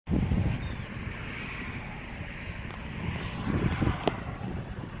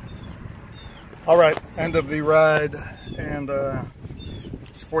All right, end of the ride, and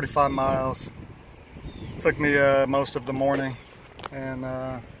it's 45 miles. Took me most of the morning, and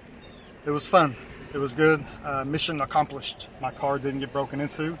it was fun. It was good. Mission accomplished. My car didn't get broken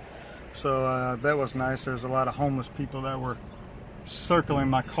into, so that was nice. There's a lot of homeless people that were circling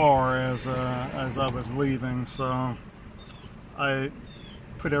my car as I was leaving, so I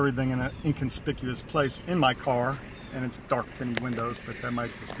put everything in an inconspicuous place in my car, and it's dark, tinted windows, but that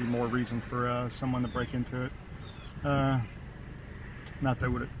might just be more reason for someone to break into it. Not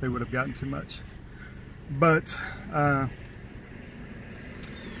that they would have gotten too much, but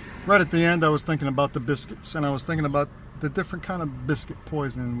right at the end I was thinking about the biscuits, and I was thinking about the different kind of biscuit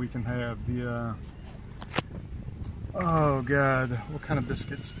poisoning we can have. The oh God, what kind of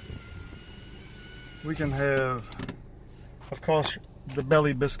biscuits? We can have, of course, the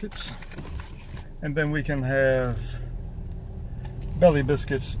belly biscuits, and then we can have belly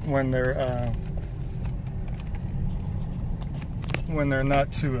biscuits when they're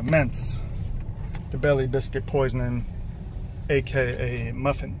not too immense. The belly biscuit poisoning, aka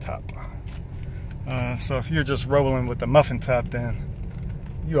muffin top. So if you're just rolling with the muffin top, then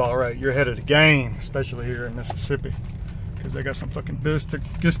you all right. You're ahead of the game, especially here in Mississippi, because they got some fucking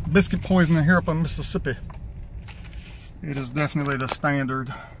biscuit poisoning here up in Mississippi. It is definitely the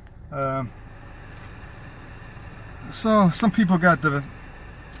standard. So some people got the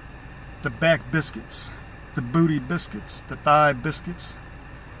back biscuits, the booty biscuits, the thigh biscuits.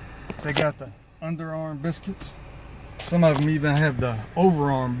 They got the underarm biscuits. Some of them even have the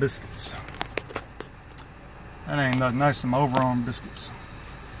overarm biscuits. That ain't nothing nice, some overarm biscuits.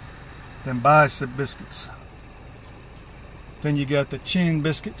 Then bicep biscuits. Then you got the chin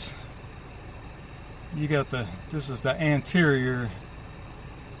biscuits. You got this is the anterior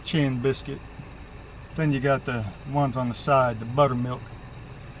chin biscuit. Then you got the ones on the side, the buttermilk.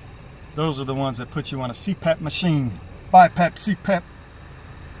 Those are the ones that put you on a CPAP machine. BiPAP, CPAP.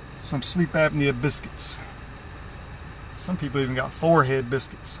 Some sleep apnea biscuits. Some people even got forehead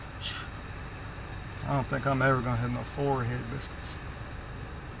biscuits. I don't think I'm ever gonna have no forehead biscuits.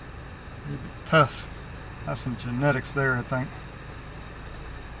 It'd be tough. That's some genetics there, I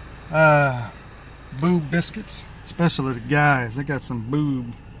think. Boob biscuits, especially the guys. They got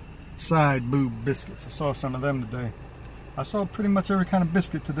some side boob biscuits. I saw some of them today. I saw pretty much every kind of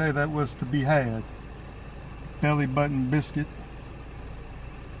biscuit today that was to be had. Belly button biscuit.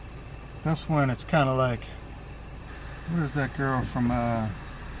 That's when it's kind of like, what is that girl from,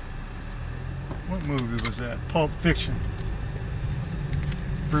 what movie was that? Pulp Fiction.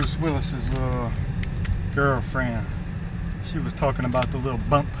 Bruce Willis's little girlfriend. She was talking about the little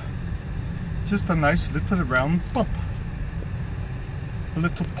bump. Just a nice little round bump. A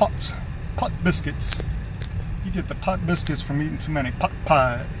little pot biscuits. You get the pot biscuits from eating too many pot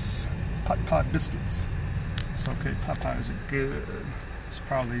pies. Pot biscuits. It's okay, pot pies are good. It's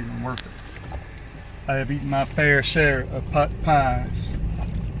probably even worth it. I have eaten my fair share of pot pies.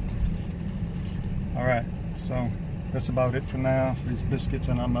 Alright, so that's about it for now for these biscuits,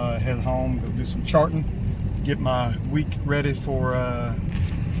 and I'm head home, go do some charting, get my week ready for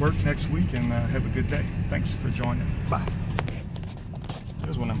work next week, and have a good day. Thanks for joining. Bye.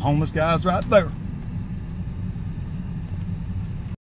 There's one of them homeless guys right there.